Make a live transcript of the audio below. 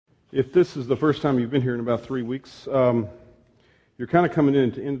If this is the first time you've been here in about 3 weeks, you're kind of coming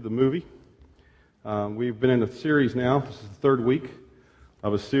into the movie. We've been in a series now. This is the third week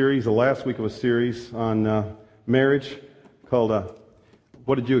of a series, the last week of a series on marriage called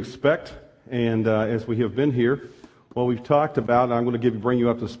What Did You Expect? And as we have been here, what we've talked about, I'm going to bring you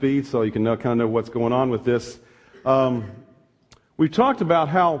up to speed so you can kind of know what's going on with this. We've talked about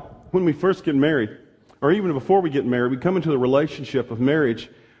how when we first get married, or even before we get married, we come into the relationship of marriage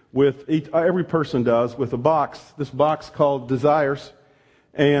with every person does, with this box called desires.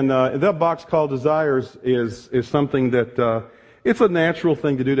 And that box called desires is something that it's a natural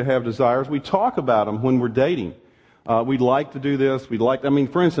thing to do, to have desires. We talk about them when we're dating. We'd like to do this.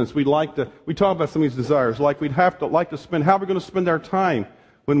 For instance, we talk about some of these desires. Like we'd like to spend, how we're going to spend our time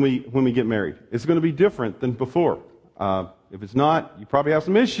when we get married. It's going to be different than before. If it's not, you probably have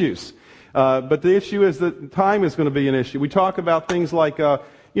some issues. But the issue is that time is going to be an issue. We talk about things like, are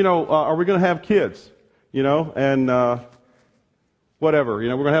we going to have kids? And whatever. We're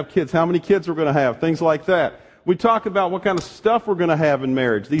going to have kids. How many kids we're going to have? Things like that. We talk about what kind of stuff we're going to have in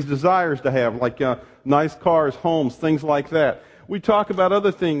marriage. These desires to have, like nice cars, homes, things like that. We talk about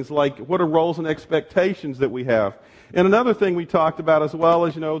other things like what are roles and expectations that we have. And another thing we talked about as well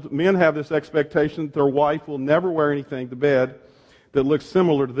is, men have this expectation that their wife will never wear anything to bed that looks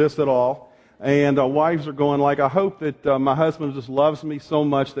similar to this at all. And wives are going like, I hope that my husband just loves me so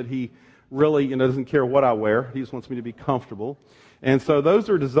much that he really doesn't care what I wear. He just wants me to be comfortable. And so those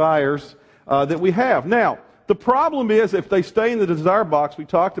are desires that we have. Now, the problem is if they stay in the desire box, we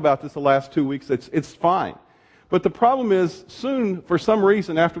talked about this the last 2 weeks, it's fine. But the problem is soon, for some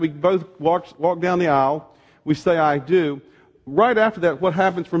reason, after we both walk down the aisle, we say, I do. Right after that, what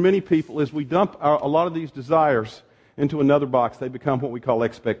happens for many people is we dump a lot of these desires into another box. They become what we call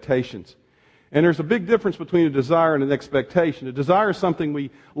expectations. And there's a big difference between a desire and an expectation. A desire is something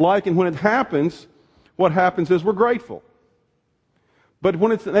we like, and when it happens, what happens is we're grateful. But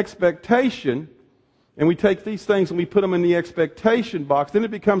when it's an expectation, and we take these things and we put them in the expectation box, then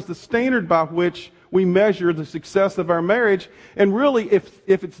it becomes the standard by which we measure the success of our marriage. And really, if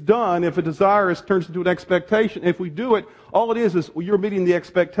it's done, if a desire turns into an expectation, if we do it, all it is you're meeting the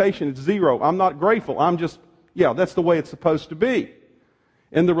expectation. It's zero. I'm not grateful. I'm just, that's the way it's supposed to be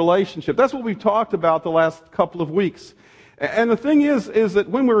in the relationship. That's what we've talked about the last couple of weeks. And the thing is that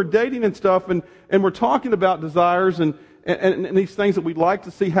when we're dating and stuff, and we're talking about desires and these things that we'd like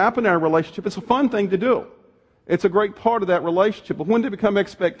to see happen in our relationship, it's a fun thing to do. It's a great part of that relationship. But when they become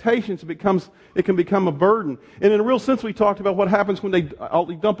expectations, it can become a burden. And in a real sense, we talked about what happens when they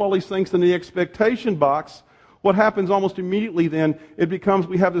dump all these things in the expectation box. What happens almost immediately then,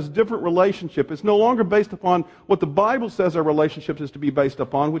 we have this different relationship. It's no longer based upon what the Bible says our relationship is to be based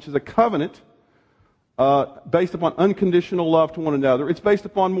upon, which is a covenant, based upon unconditional love to one another. It's based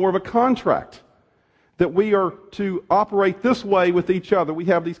upon more of a contract, that we are to operate this way with each other. We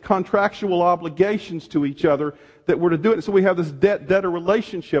have these contractual obligations to each other that we're to do it. So we have this debtor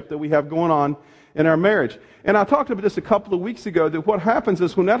relationship that we have going on in our marriage. And I talked about this a couple of weeks ago, that what happens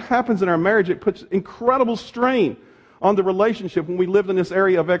is when that happens in our marriage, it puts incredible strain on the relationship when we live in this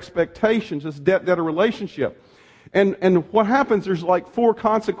area of expectations, this debtor relationship. And what happens, there's like 4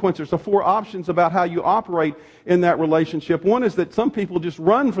 consequences, or 4 options about how you operate in that relationship. One is that some people just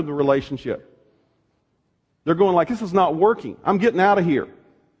run from the relationship. They're going like, this is not working. I'm getting out of here.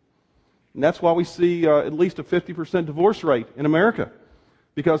 And that's why we see at least a 50% divorce rate in America.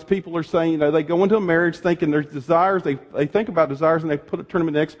 Because people are saying, they go into a marriage thinking there's desires, they think about desires and they turn them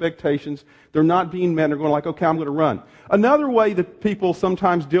into expectations. They're not being met. They're going like, okay, I'm going to run. Another way that people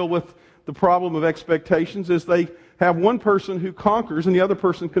sometimes deal with the problem of expectations is they have one person who conquers and the other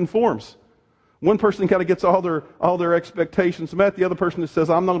person conforms. One person kind of gets all their expectations met. The other person just says,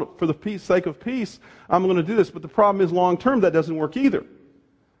 for the sake of peace, I'm going to do this. But the problem is long term that doesn't work either.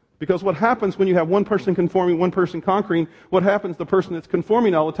 Because what happens when you have one person conforming, one person conquering, what happens, the person that's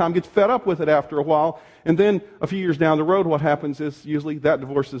conforming all the time gets fed up with it after a while. And then a few years down the road, what happens is usually that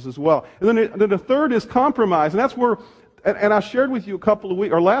divorces as well. And then the third is compromise. And that's where, and I shared with you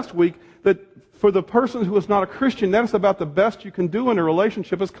last week, that for the person who is not a Christian, that's about the best you can do in a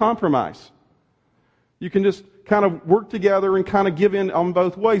relationship is compromise. You can just kind of work together and kind of give in on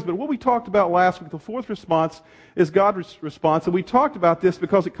both ways. But what we talked about last week, the fourth response, is God's response. And we talked about this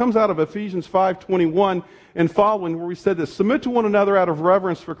because it comes out of Ephesians 5:21 and following, where we said this: submit to one another out of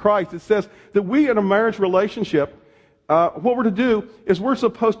reverence for Christ. It says that we in a marriage relationship, what we're to do is we're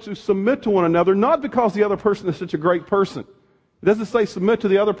supposed to submit to one another, not because the other person is such a great person. It doesn't say submit to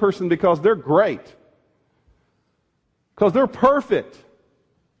the other person because they're great. Because they're perfect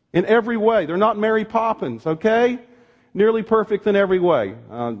in every way. They're not Mary Poppins, okay? nearly perfect in every way.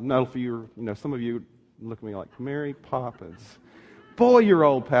 Not for you, some of you look at me like, Mary Poppins. Boy, you're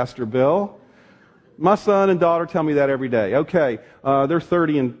old, Pastor Bill. My son and daughter tell me that every day. Okay, they're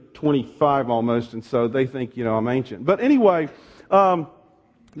 30 and 25 almost, and so they think, I'm ancient. But anyway,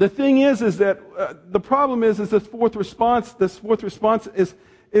 the thing is that the problem is this fourth response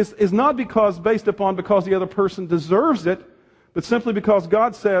is not because the other person deserves it, but simply because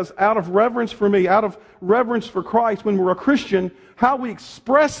God says, out of reverence for me, out of reverence for Christ, when we're a Christian, how we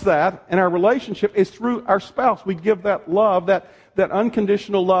express that in our relationship is through our spouse. We give that love, that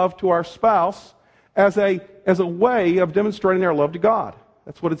unconditional love to our spouse as a way of demonstrating our love to God.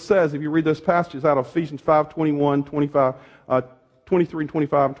 That's what it says if you read those passages out of Ephesians 5, 21, 25, 23,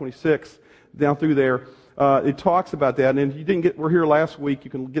 25, and 26, down through there. It talks about that. And if you didn't we're here last week,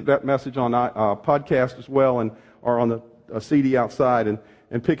 you can get that message on podcast as well, or on the CD outside,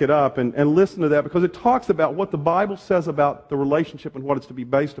 and pick it up and listen to that, because it talks about what the Bible says about the relationship and what it's to be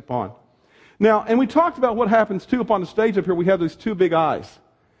based upon. Now, and we talked about what happens too up on the stage up here. We have these two big eyes.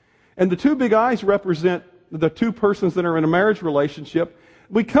 And the two big eyes represent the two persons that are in a marriage relationship.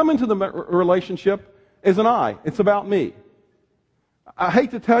 We come into the relationship as an I. It's about me. I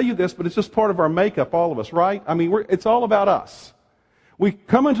hate to tell you this, but it's just part of our makeup, all of us, right? I mean, it's all about us. We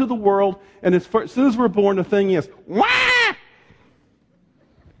come into the world, and as soon as we're born, the thing is, wah!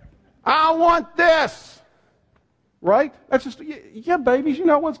 I want this. Right? That's just, yeah, babies, you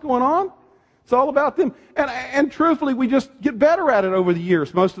know what's going on. It's all about them. And truthfully, we just get better at it over the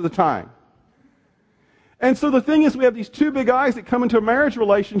years, most of the time. And so the thing is, we have these two big eyes that come into a marriage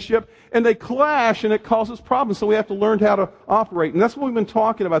relationship, and they clash, and it causes problems. So we have to learn how to operate. And that's what we've been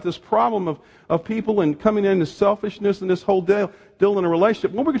talking about, this problem of people and coming into selfishness and this whole deal in a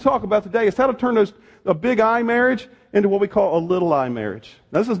relationship. What we're going to talk about today is how to turn a big I marriage into what we call a little I marriage.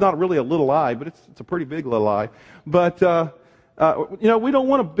 Now, this is not really a little I, but it's a pretty big little I. But, we don't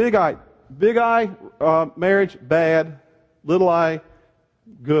want a big I. Big I marriage, bad. Little I,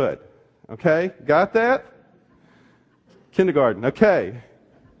 good. Okay? Got that? Kindergarten. Okay.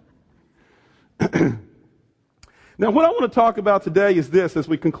 Now, what I want to talk about today is this, as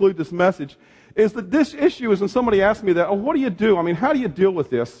we conclude this message, is that this issue is, when somebody asks me that, what do you do? I mean, how do you deal with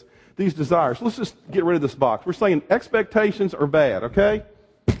these desires? Let's just get rid of this box. We're saying expectations are bad, okay?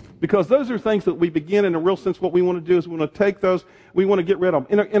 Because those are things that we begin, in a real sense, what we want to do is we want to take those, we want to get rid of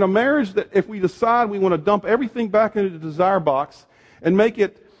them. In a marriage, that if we decide we want to dump everything back into the desire box and make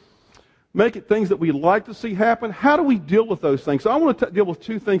it things that we like to see happen, how do we deal with those things? So I want to deal with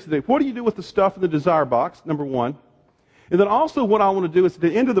two things today. What do you do with the stuff in the desire box, number one? And then also what I want to do is, at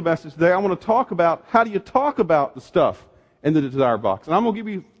the end of the message today, I want to talk about how do you talk about the stuff in the desire box. And I'm going to give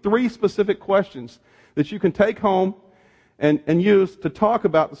you 3 specific questions that you can take home and use to talk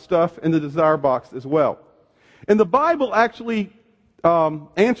about the stuff in the desire box as well. And the Bible actually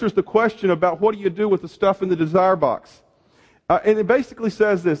answers the question about what do you do with the stuff in the desire box. And it basically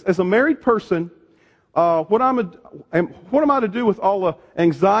says this: as a married person, what am I to do with all the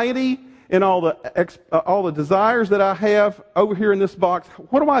anxiety and all the desires that I have over here in this box?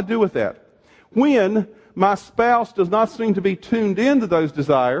 What do I do with that? When my spouse does not seem to be tuned into those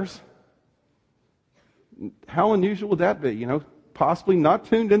desires, how unusual would that be? Possibly not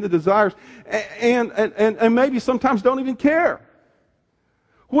tuned into desires, and maybe sometimes don't even care.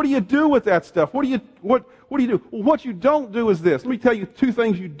 What do you do with that stuff? What do you do? Well, what you don't do is this. Let me tell you 2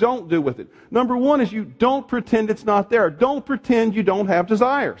 things you don't do with it. Number 1 is you don't pretend it's not there. Don't pretend you don't have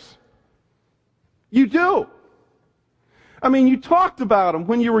desires. You do. I mean, you talked about them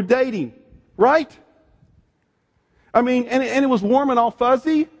when you were dating, right? I mean, and it was warm and all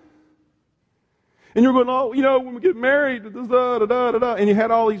fuzzy. And you're going, when we get married, and you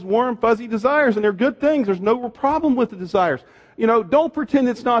had all these warm, fuzzy desires, and they're good things. There's no problem with the desires. Don't pretend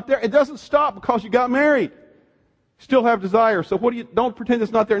it's not there. It doesn't stop because you got married. You still have desires. So don't pretend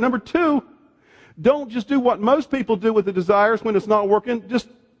it's not there. Number 2, don't just do what most people do with the desires when it's not working. Just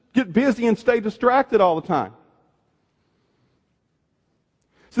get busy and stay distracted all the time.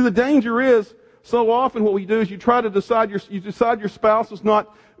 See, the danger is, so often what we do is you decide your spouse is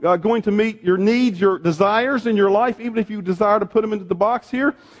not going to meet your needs, your desires in your life, even if you desire to put them into the box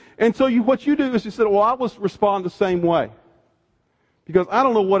here. And so what you do is you say, well, I will respond the same way, because I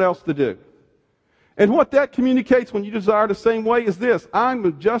don't know what else to do. And what that communicates when you desire the same way is this: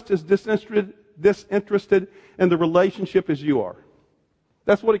 I'm just as disinterested in the relationship as you are.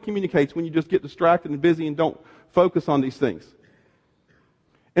 That's what it communicates when you just get distracted and busy and don't focus on these things.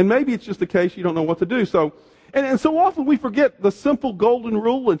 And maybe it's just the case you don't know what to do. So, and so often we forget the simple golden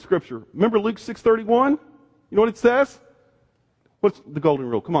rule in Scripture. Remember Luke 6:31? You know what it says? What's the golden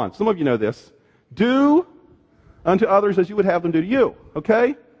rule? Come on, some of you know this. Do unto others as you would have them do to you.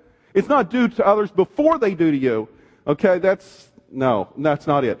 Okay? It's not do to others before they do to you. Okay? That's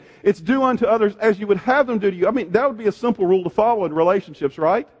not it. It's do unto others as you would have them do to you. I mean, that would be a simple rule to follow in relationships,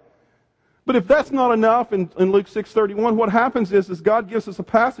 right? But if that's not enough in Luke 6:31, what happens is God gives us a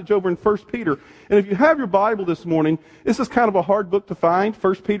passage over in 1 Peter. And if you have your Bible this morning, this is kind of a hard book to find.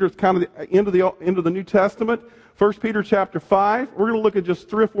 1 Peter is kind of the end of the New Testament. 1 Peter chapter 5. We're going to look at just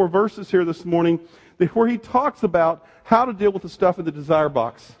 3 or 4 verses here this morning where he talks about how to deal with the stuff in the desire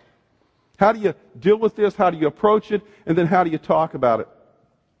box. How do you deal with this? How do you approach it? And then how do you talk about it?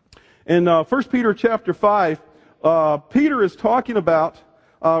 In 1 Peter chapter 5, Peter is talking about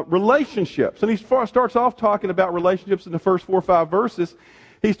relationships. And he starts off talking about relationships in the first 4 or 5 verses.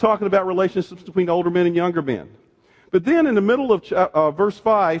 He's talking about relationships between older men and younger men. But then in the middle of verse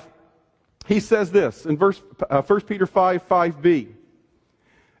 5, he says this in 1 Peter 5, 5b.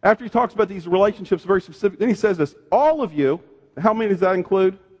 After he talks about these relationships very specific, then he says this, all of you, how many does that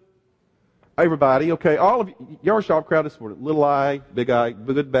include? Everybody, okay, all of you, your sharp crowd this morning, little I, big I,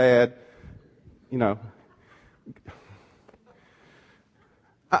 good, bad, you know.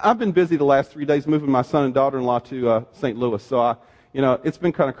 I've been busy the last 3 days moving my son and daughter-in-law to St. Louis, so it's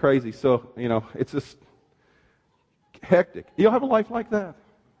been kind of crazy. So it's just hectic. You'll have a life like that?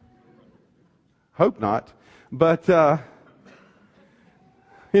 Hope not. But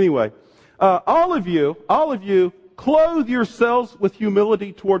anyway, all of you, clothe yourselves with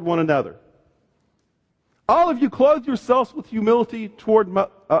humility toward one another. All of you clothe yourselves with humility toward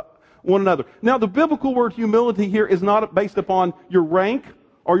one another. Now, the biblical word humility here is not based upon your rank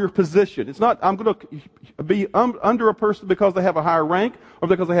or your position. It's not, I'm going to be under a person because they have a higher rank, or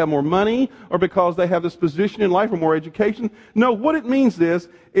because they have more money, or because they have this position in life or more education. No, what it means is,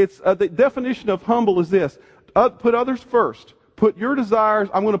 it's the definition of humble is this. Put others first. Put your desires,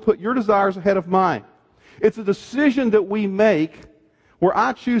 I'm going to put your desires ahead of mine. It's a decision that we make where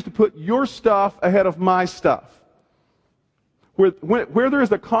I choose to put your stuff ahead of my stuff. Where there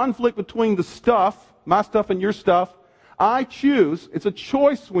is a conflict between the stuff, my stuff and your stuff, I choose, it's a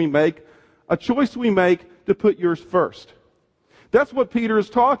choice we make to put yours first. That's what Peter is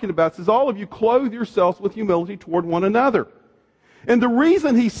talking about. It says, all of you clothe yourselves with humility toward one another. And the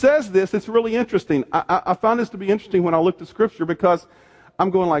reason he says this, it's really interesting. I found this to be interesting when I looked at Scripture, because I'm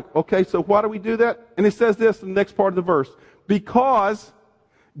going like, okay, so why do we do that? And it says this in the next part of the verse. Because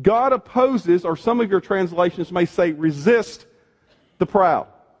God opposes, or some of your translations may say resist, the proud.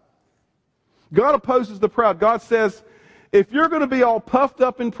 God opposes the proud. God says, if you're going to be all puffed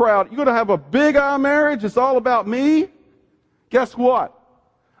up and proud, you're going to have a big I marriage, it's all about me, guess what?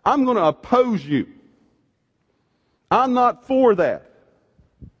 I'm going to oppose you. I'm not for that.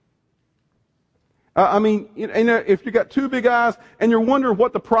 If you got 2 big eyes and you're wondering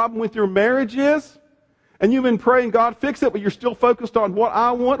what the problem with your marriage is, and you've been praying, God, fix it, but you're still focused on what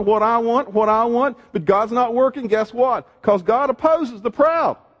I want, but God's not working, guess what? Because God opposes the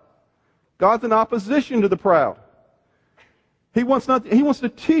proud. God's in opposition to the proud. He wants to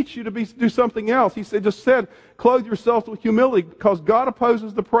teach you to do something else. He just said, clothe yourselves with humility, because God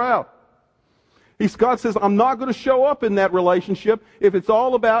opposes the proud. God says, I'm not going to show up in that relationship if it's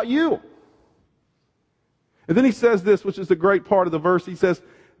all about you. And then he says this, which is the great part of the verse. He says,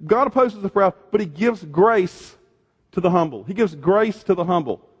 God opposes the proud, but He gives grace to the humble. He gives grace to the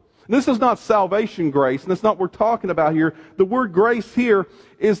humble. And this is not salvation grace, and that's not what we're talking about here. The word grace here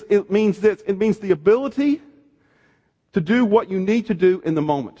means the ability to do what you need to do in the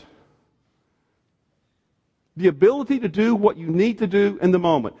moment. The ability to do what you need to do in the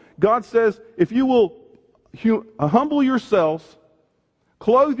moment. God says, if you will humble yourselves,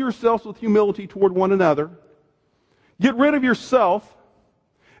 clothe yourselves with humility toward one another, get rid of yourself,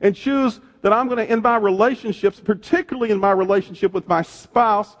 and choose that I'm going to, in my relationships, particularly in my relationship with my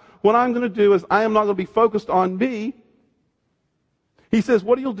spouse, what I'm going to do is I am not going to be focused on me. He says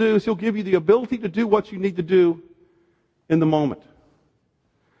what He'll do is He'll give you the ability to do what you need to do in the moment.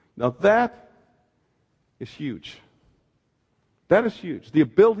 Now that is huge. That is huge. The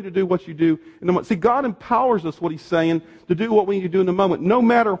ability to do what you do in the moment. See, God empowers us, what He's saying, to do what we need to do in the moment, no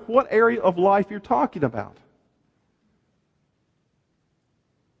matter what area of life you're talking about.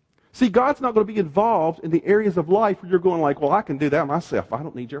 See, God's not going to be involved in the areas of life where you're going like, well, I can do that myself. I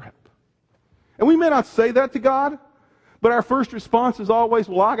don't need your help. And we may not say that to God, but our first response is always,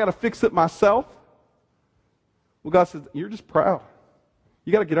 well, I got to fix it myself. Well, God says, you're just proud.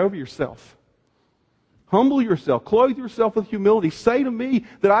 You got to get over yourself. Humble yourself. Clothe yourself with humility. Say to me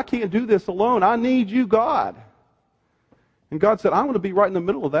that I can't do this alone. I need you, God. And God said, I'm going to be right in the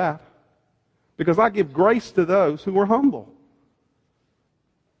middle of that, because I give grace to those who are humble.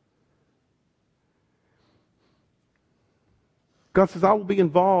 God says, I will be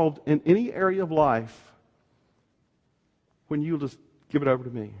involved in any area of life when you just give it over to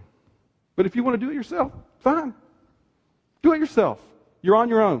me. But if you want to do it yourself, fine. Do it yourself. You're on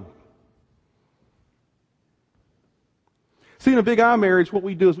your own. See, in a big I marriage, what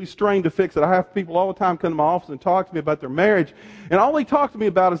we do is we strain to fix it. I have people all the time come to my office and talk to me about their marriage, and all they talk to me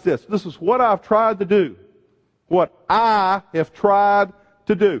about is this. This is what I've tried to do. What I have tried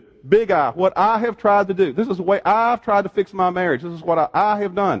to do. Big I. What I have tried to do. This is the way I've tried to fix my marriage. This is what I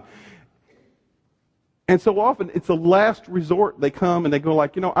have done. And so often, it's a last resort. They come and they go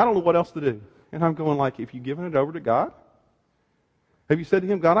like, I don't know what else to do. And I'm going like, if you've given it over to God? Have you said to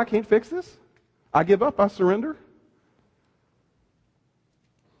Him, God, I can't fix this? I give up. I surrender.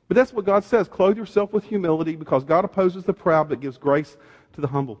 But that's what God says. Clothe yourself with humility because God opposes the proud but gives grace to the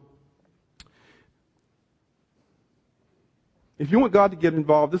humble. If you want God to get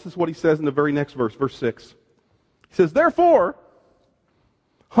involved, this is what He says in the very next verse, verse 6. He says, therefore,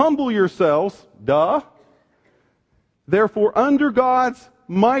 humble yourselves, therefore under God's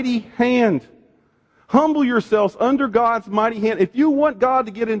mighty hand. Humble yourselves under God's mighty hand. If you want God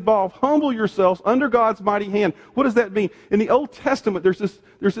to get involved, humble yourselves under God's mighty hand. What does that mean? In the Old Testament, there's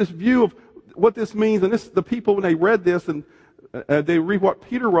this view of what this means, and the people, when they read this and they read what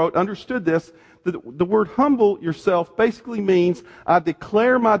Peter wrote, understood this. The word humble yourself basically means I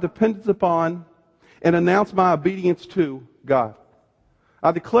declare my dependence upon and announce my obedience to God.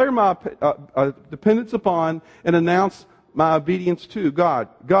 I declare my dependence upon and announce my obedience to God.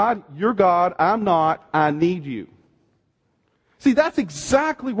 God, you're God. I'm not. I need you. See, that's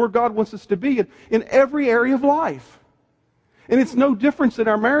exactly where God wants us to be in every area of life. And it's no difference in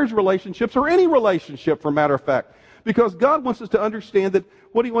our marriage relationships or any relationship, for a matter of fact. Because God wants us to understand that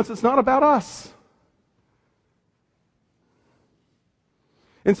what He wants is not about us.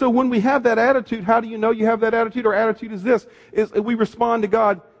 And so when we have that attitude, how do you know you have that attitude? Our attitude is this, is we respond to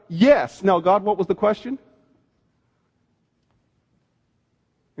God, yes. Now, God, what was the question?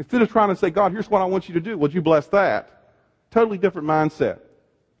 Instead of trying to say, God, here's what I want you to do, would you bless that? Totally different mindset.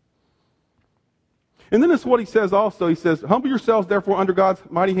 And then this is what He says also. He says, humble yourselves, therefore, under God's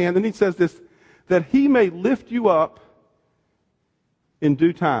mighty hand. And He says this, that He may lift you up in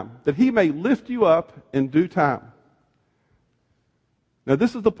due time. That He may lift you up in due time. Now,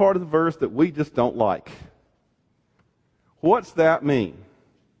 this is the part of the verse that we just don't like. What's that mean?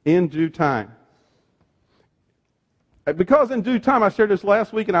 In due time. Because in due time, I shared this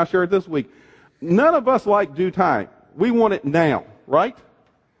last week and I shared it this week. None of us like due time. We want it now, right?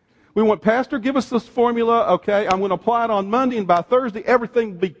 We want, Pastor, give us this formula. Okay, I'm going to apply it on Monday, and by Thursday,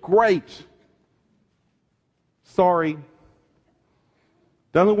 everything will be great. Sorry.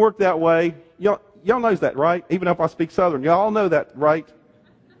 Doesn't work that way. Y'all knows that, right? Even if I speak Southern. Y'all know that, right?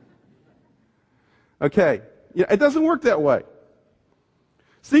 Okay. Yeah, it doesn't work that way.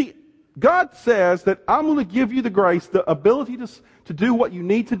 See, God says that I'm going to give you the grace, the ability to do what you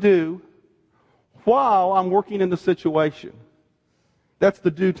need to do while I'm working in the situation. That's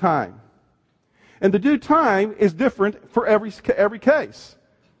the due time. And the due time is different for every case.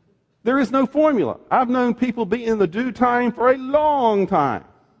 There is no formula. I've known people be in the due time for a long time.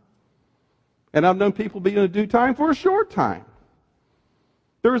 And I've known people be in the due time for a short time.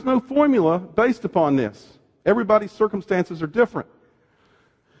 There is no formula based upon this. Everybody's circumstances are different.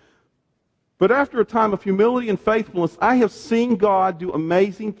 But after a time of humility and faithfulness, I have seen God do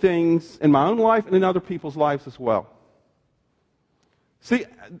amazing things in my own life and in other people's lives as well. See,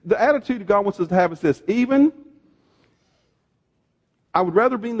 the attitude God wants us to have is this. I would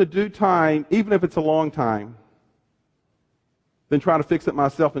rather be in the due time, even if it's a long time, than try to fix it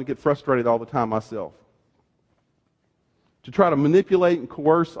myself and get frustrated all the time myself. To try to manipulate and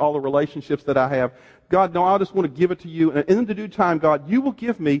coerce all the relationships that I have. God, no, I just want to give it to you. And in the due time, God, you will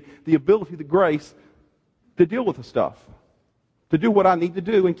give me the ability, the grace to deal with the stuff. To do what I need to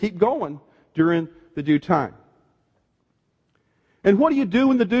do and keep going during the due time. And what do you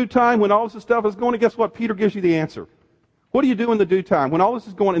do in the due time when all this stuff is going? And guess what? Peter gives you the answer. What do you do in the due time when all this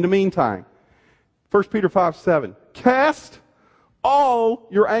is going in the meantime? 1 Peter 5:7. Cast all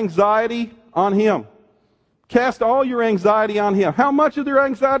your anxiety on Him. Cast all your anxiety on Him. How much of your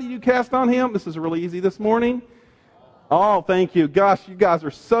anxiety do you cast on Him? This is really easy this morning. Oh, thank you. Gosh, you guys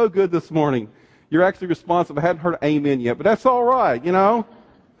are so good this morning. You're actually responsive. I hadn't heard amen yet, but that's all right, you know.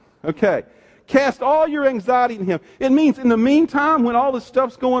 Okay. Cast all your anxiety in Him. It means in the meantime, when all this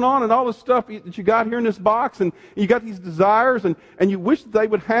stuff's going on and all this stuff that you got here in this box and you got these desires and you wish that they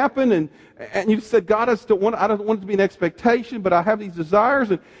would happen and you said, God, I don't want it to be an expectation, but I have these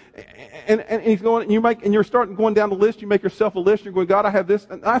desires and He's going, and you're starting going down the list. You make yourself a list. You're going, God, I have this.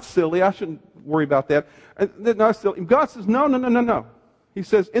 And that's silly. I shouldn't worry about that. And that's silly. God says, no. He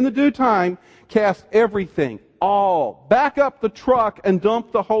says, in the due time, cast everything, all. Back up the truck and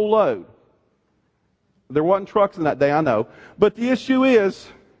dump the whole load. There wasn't trucks in that day, I know. But the issue is,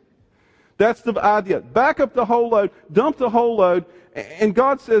 that's the idea. Back up the whole load, dump the whole load, and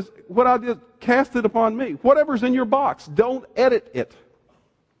God says, what I did, cast it upon me. Whatever's in your box, don't edit it.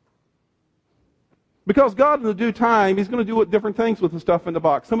 Because God, in the due time, He's going to do different things with the stuff in the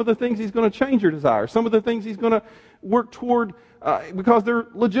box. Some of the things He's going to change your desires. Some of the things He's going to work toward because they're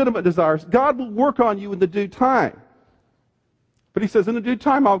legitimate desires. God will work on you in the due time. But He says, in the due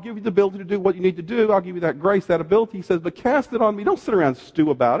time, I'll give you the ability to do what you need to do. I'll give you that grace, that ability. He says, but cast it on me. Don't sit around and stew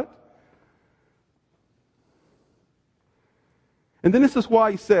about it. And then this is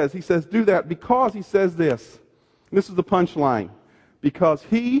why He says, do that because He says this. And this is the punchline. Because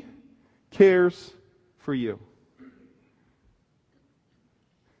He cares for you.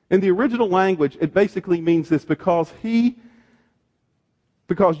 In the original language, it basically means this, because you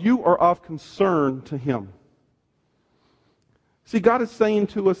are of concern to Him. See, God is saying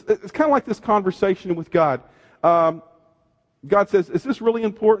to us, it's kind of like this conversation with God. God says, is this really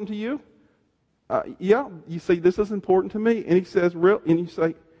important to you? Yeah. You say, this is important to me. And He says, and you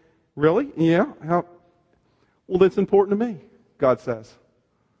say, really? Yeah. How? Well, that's important to me, God says.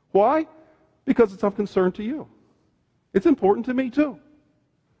 Why? Because it's of concern to you. It's important to me too.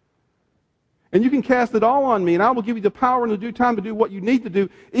 And you can cast it all on me, and I will give you the power in the due time to do what you need to do.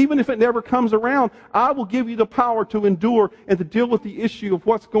 Even if it never comes around, I will give you the power to endure and to deal with the issue of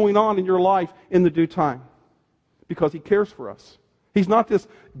what's going on in your life in the due time. Because He cares for us. He's not this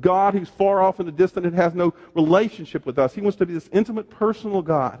God who's far off in the distance and has no relationship with us. He wants to be this intimate, personal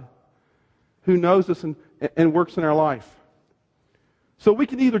God who knows us and works in our life. So we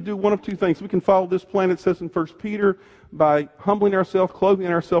can either do one of two things. We can follow this plan, it says in 1 Peter, by humbling ourselves, clothing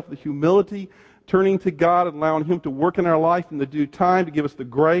ourselves with humility, turning to God and allowing Him to work in our life in the due time to give us the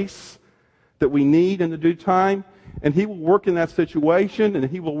grace that we need in the due time. And He will work in that situation, and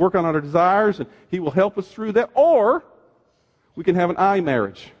He will work on our desires, and He will help us through that. Or we can have an I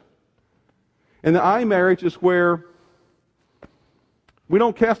marriage. And the I marriage is where we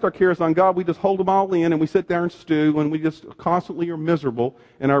don't cast our cares on God. We just hold them all in, and we sit there and stew, and we just constantly are miserable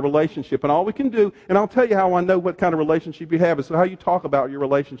in our relationship. And all we can do, and I'll tell you how I know what kind of relationship you have, is how you talk about your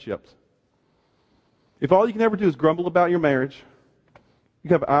relationships. If all you can ever do is grumble about your marriage, you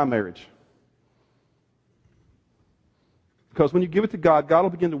have an I marriage. Because when you give it to God, God will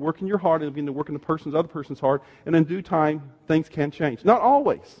begin to work in your heart, and He'll begin to work in the other person's heart, and in due time, things can change. Not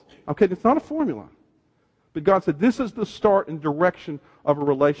always. Okay, it's not a formula. But God said, this is the start and direction of a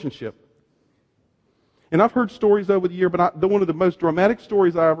relationship. And I've heard stories over the year, but one of the most dramatic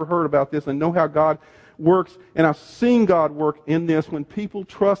stories I ever heard about this, and know how God works, and I've seen God work in this, when people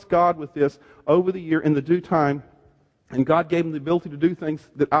trust God with this over the year in the due time, and God gave them the ability to do things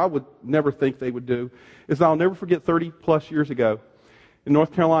that I would never think they would do, is I'll never forget 30 plus years ago in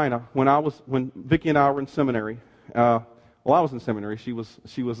North Carolina, when Vicki and I were in seminary. I was in seminary. She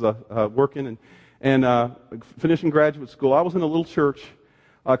was working and finishing graduate school. I was in a little church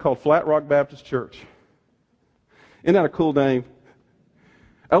called Flat Rock Baptist Church. Isn't that a cool name?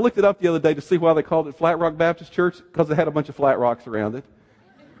 I looked it up the other day to see why they called it Flat Rock Baptist Church, because it had a bunch of flat rocks around it.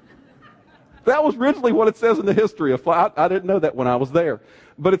 That was originally what it says in the history of Flat. I didn't know that when I was there.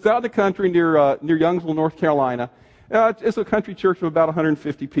 But it's out in the country near Youngsville, North Carolina. It's a country church of about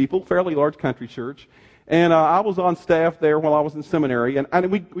 150 people, fairly large country church. And I was on staff there while I was in seminary.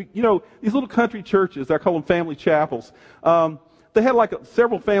 And we these little country churches, I call them family chapels. They had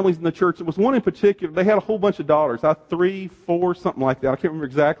several families in the church. There was one in particular. They had a whole bunch of daughters. 3, 4, something like that. I can't remember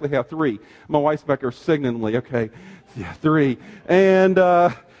exactly how. 3. My wife's back there signaling. Okay, yeah, 3. And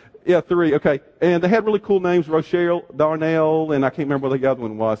 3. Okay. And they had really cool names: Rochelle, Darnell, and I can't remember what the other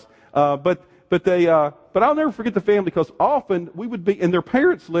one was. But I'll never forget the family, because often we would be, and their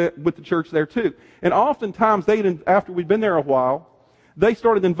parents lived with the church there too. And oftentimes after we'd been there a while, they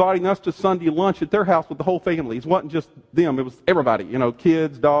started inviting us to Sunday lunch at their house with the whole family. It wasn't just them; it was everybody.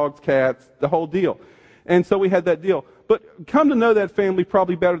 Kids, dogs, cats, the whole deal. And so we had that deal. But come to know that family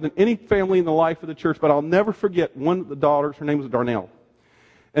probably better than any family in the life of the church. But I'll never forget one of the daughters. Her name was Darnell.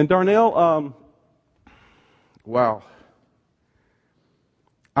 And Darnell, wow.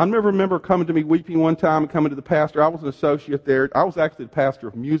 I remember coming to me weeping one time and coming to the pastor. I was an associate there. I was actually the pastor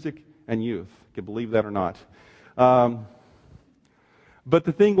of music and youth. can believe that or not. But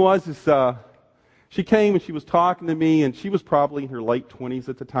the thing was, she came and she was talking to me, and she was probably in her late 20s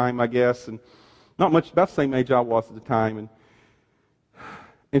at the time, I guess, and not much, about the same age I was at the time.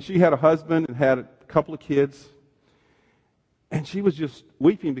 And she had a husband and had a couple of kids. And she was just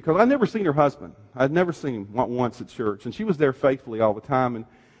weeping because I'd never seen her husband. I'd never seen him once at church. And she was there faithfully all the time.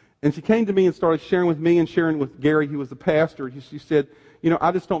 And she came to me and started sharing with me and sharing with Gary, who was the pastor. She said,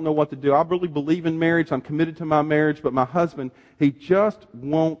 I just don't know what to do. I really believe in marriage. I'm committed to my marriage. But my husband, he just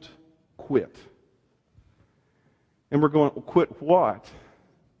won't quit. And we're going, well, quit what?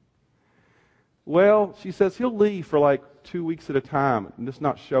 Well, she says he'll leave for like 2 weeks at a time and just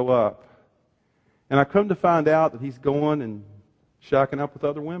not show up. And I come to find out that he's going and shacking up with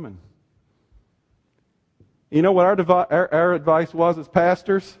other women. You know what our advice was as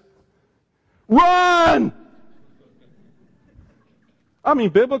pastors? Run! I mean,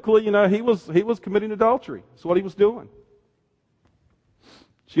 biblically, he was committing adultery. That's what he was doing.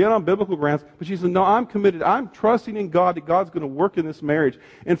 She had on biblical grounds, but she said, no, I'm committed. I'm trusting in God that God's going to work in this marriage.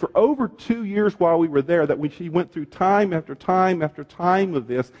 And for over 2 years while we were there, she went through time after time after time of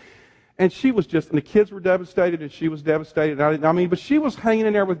this. And she was and the kids were devastated, and she was devastated. But she was hanging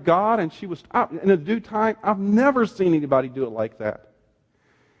in there with God, and she was, in a due time, I've never seen anybody do it like that.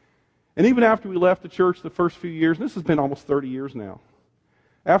 And even after we left the church the first few years, and this has been almost 30 years now,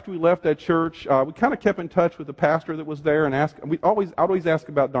 after we left that church, we kind of kept in touch with the pastor that was there and I'd always ask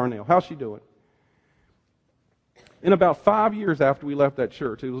about Darnell. How's she doing? In about 5 years after we left that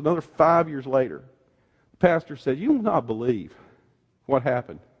church, it was another 5 years later, the pastor said, you will not believe what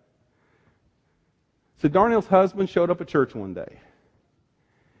happened. So Darnell's husband showed up at church one day.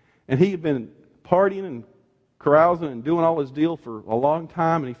 And he had been partying and carousing and doing all his deal for a long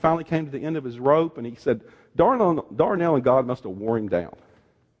time, and he finally came to the end of his rope, and he said, Darnell and God must have wore him down.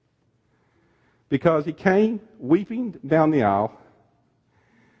 Because he came weeping down the aisle,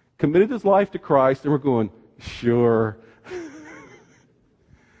 committed his life to Christ, and we're going, sure.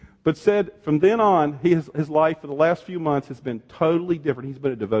 But said from then on, his life for the last few months has been totally different. He's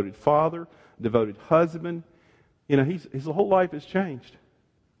been a devoted father, a devoted husband. His whole life has changed.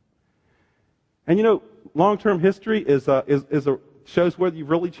 And long-term history shows whether you've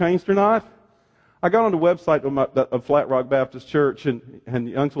really changed or not. I got on the website of Flat Rock Baptist Church in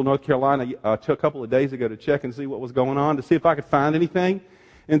Youngsville, North Carolina, a couple of days ago to check and see what was going on, to see if I could find anything.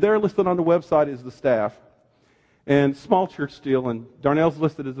 And there listed on the website is the staff. And small church still, and Darnell's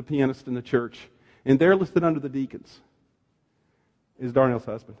listed as a pianist in the church. And they're listed under the deacons is Darnell's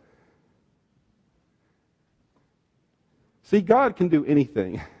husband. See, God can do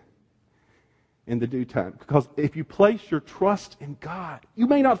anything in the due time. Because if you place your trust in God, you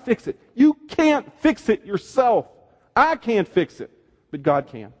may not fix it. You can't fix it yourself. I can't fix it, but God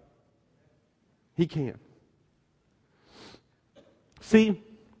can. He can. See,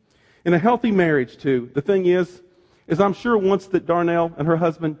 in a healthy marriage too, the thing is I'm sure once that Darnell and her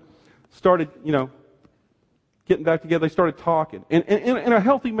husband started, getting back together, they started talking. And in a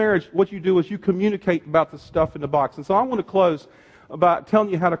healthy marriage, what you do is you communicate about the stuff in the box. And so I want to close about telling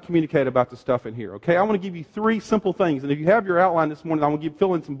you how to communicate about the stuff in here, okay? I want to give you 3 simple things. And if you have your outline this morning, I want to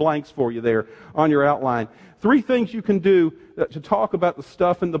fill in some blanks for you there on your outline. 3 things you can do to talk about the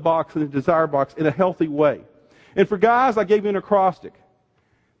stuff in the box, in the desire box, in a healthy way. And for guys, I gave you an acrostic.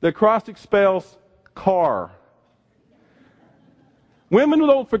 The acrostic spells car. Women,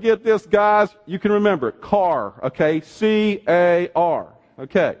 don't forget this, guys. You can remember it. Car, okay? C-A-R,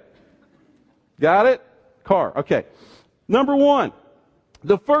 okay? Got it? Car, okay. Number 1.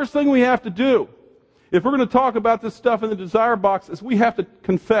 The first thing we have to do, if we're going to talk about this stuff in the desire box, is we have to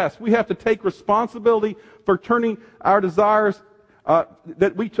confess. We have to take responsibility for turning our desires,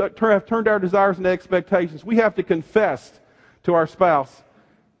 that we have turned our desires into expectations. We have to confess to our spouse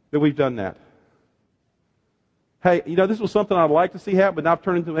that we've done that. Hey, this was something I'd like to see happen, but now I've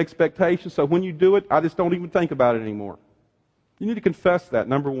turned into an expectation, so when you do it, I just don't even think about it anymore. You need to confess that,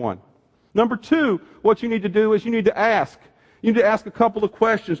 number 1. Number 2, what you need to do is you need to ask. You need to ask a couple of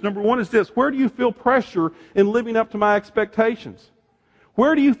questions. Number 1 is this: where do you feel pressure in living up to my expectations?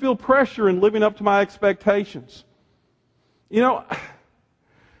 Where do you feel pressure in living up to my expectations? You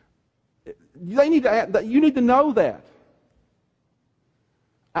need to know that.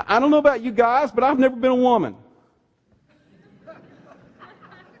 I don't know about you guys, but I've never been a woman.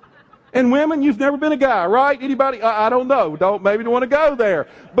 And women, you've never been a guy, right? Anybody? I don't know. Maybe don't want to go there.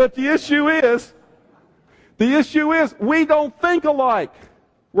 But the issue is, we don't think alike,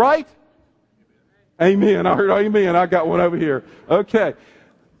 right? Amen. I heard amen. I got one over here. Okay.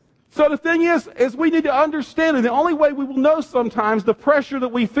 So the thing is we need to understand, and the only way we will know sometimes the pressure that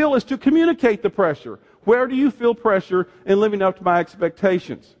we feel is to communicate the pressure. Where do you feel pressure in living up to my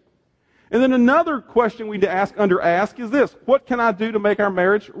expectations? And then another question we need to ask is this: what can I do to make our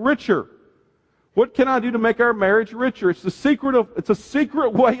marriage richer? What can I do to make our marriage richer? It's a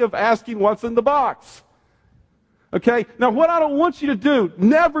secret way of asking what's in the box. Okay? Now what I don't want you to do,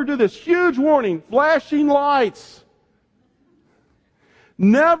 never do this. Huge warning, flashing lights.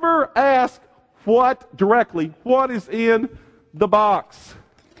 Never ask what is in the box.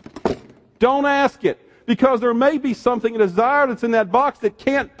 Don't ask it. Because there may be something, a desire that's in that box that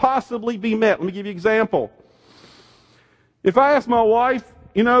can't possibly be met. Let me give you an example. If I ask my wife,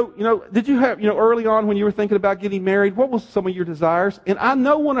 did you have, early on when you were thinking about getting married, what was some of your desires? And I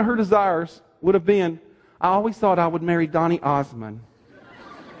know one of her desires would have been, I always thought I would marry Donny Osmond.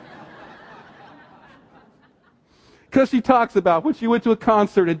 Because she talks about when she went to a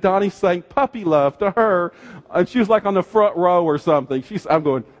concert and Donnie sang Puppy Love to her, and she was like on the front row or something. I'm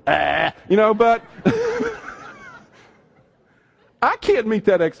going, but I can't meet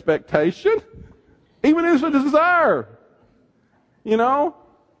that expectation, even if it's a desire.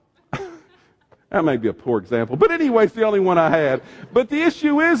 That may be a poor example, but anyway, it's the only one I had. But the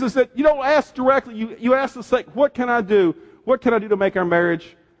issue is that you don't ask directly. You ask the sake, what can I do? What can I do to make our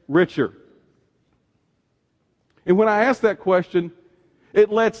marriage richer? And when I ask that question, it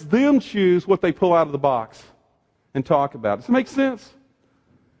lets them choose what they pull out of the box and talk about. Does it make sense?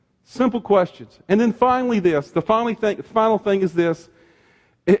 Simple questions. And then finally the final thing is this.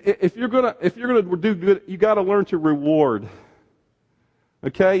 If you're gonna do good, you got to learn to reward.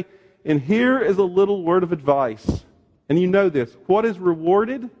 Okay? And here is a little word of advice. And you know this. What is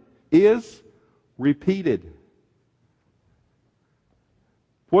rewarded is repeated.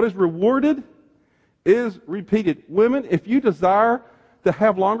 What is rewarded is repeated. Women, if you desire to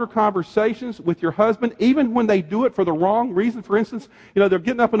have longer conversations with your husband, even when they do it for the wrong reason. For instance, they're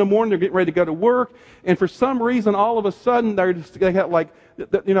getting up in the morning, they're getting ready to go to work, and for some reason, all of a sudden, they have like,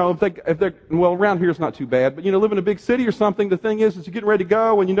 if they're well, around here it's not too bad, but live in a big city or something. The thing is you're getting ready to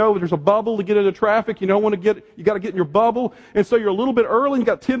go, and there's a bubble to get into traffic. You got to get in your bubble, and so you're a little bit early. You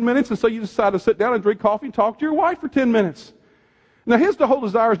got 10 minutes, and so you decide to sit down and drink coffee and talk to your wife for 10 minutes. Now, here's the whole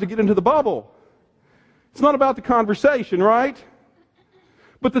desire is to get into the bubble. It's not about the conversation, right?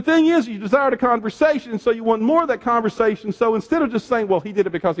 But the thing is, you desire the conversation, so you want more of that conversation. So instead of just saying, well, he did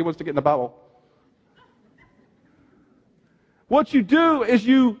it because he wants to get in the bubble, what you do is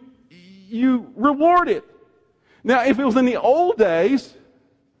you reward it. Now, if it was in the old days,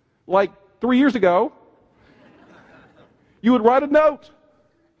 like 3 years ago, you would write a note.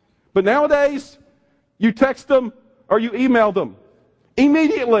 But nowadays, you text them or you email them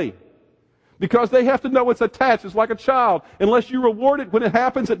immediately. Because they have to know it's attached. It's like a child. Unless you reward it when it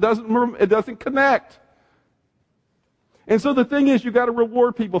happens, it doesn't connect. And so the thing is, you've got to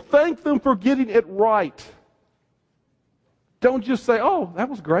reward people. Thank them for getting it right. Don't just say, oh, that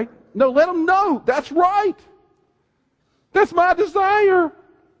was great. No, let them know. That's right. That's my desire.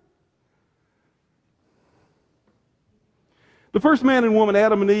 The first man and woman,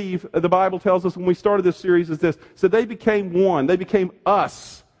 Adam and Eve, the Bible tells us when we started this series is this. So they became one. They became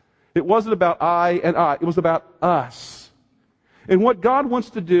us. It wasn't about I and I. It was about us. And what God wants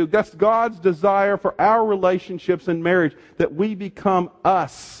to do, that's God's desire for our relationships in marriage, that we become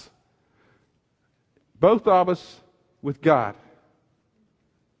us. Both of us with God.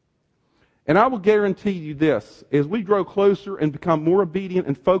 And I will guarantee you this, as we grow closer and become more obedient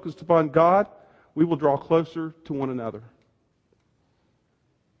and focused upon God, we will draw closer to one another.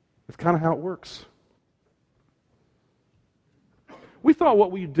 That's kind of how it works. We thought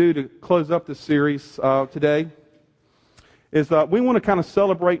what we'd do to close up this series today is we want to kind of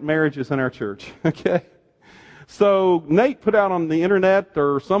celebrate marriages in our church, okay? So Nate put out on the internet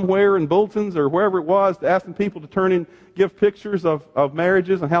or somewhere in bulletins or wherever it was asking people to turn in, give pictures of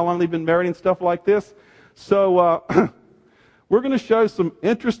marriages and how long they've been married and stuff like this. So we're going to show some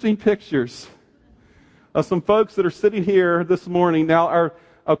interesting pictures of some folks that are sitting here this morning. Now,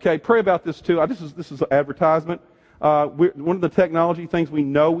 pray about this too. This is an advertisement. One of the technology things we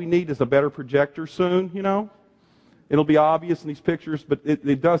know we need is a better projector soon, It'll be obvious in these pictures, but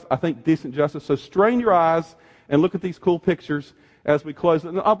it does, I think, decent justice. So strain your eyes and look at these cool pictures as we close.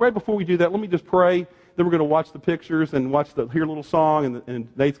 And right before we do that, let me just pray. Then we're going to watch the pictures and hear a little song, and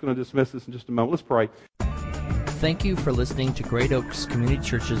Nate's going to dismiss us in just a moment. Let's pray. Thank you for listening to Great Oaks Community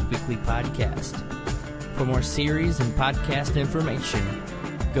Church's weekly podcast. For more series and podcast information,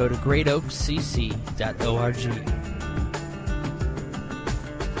 go to greatoakscc.org.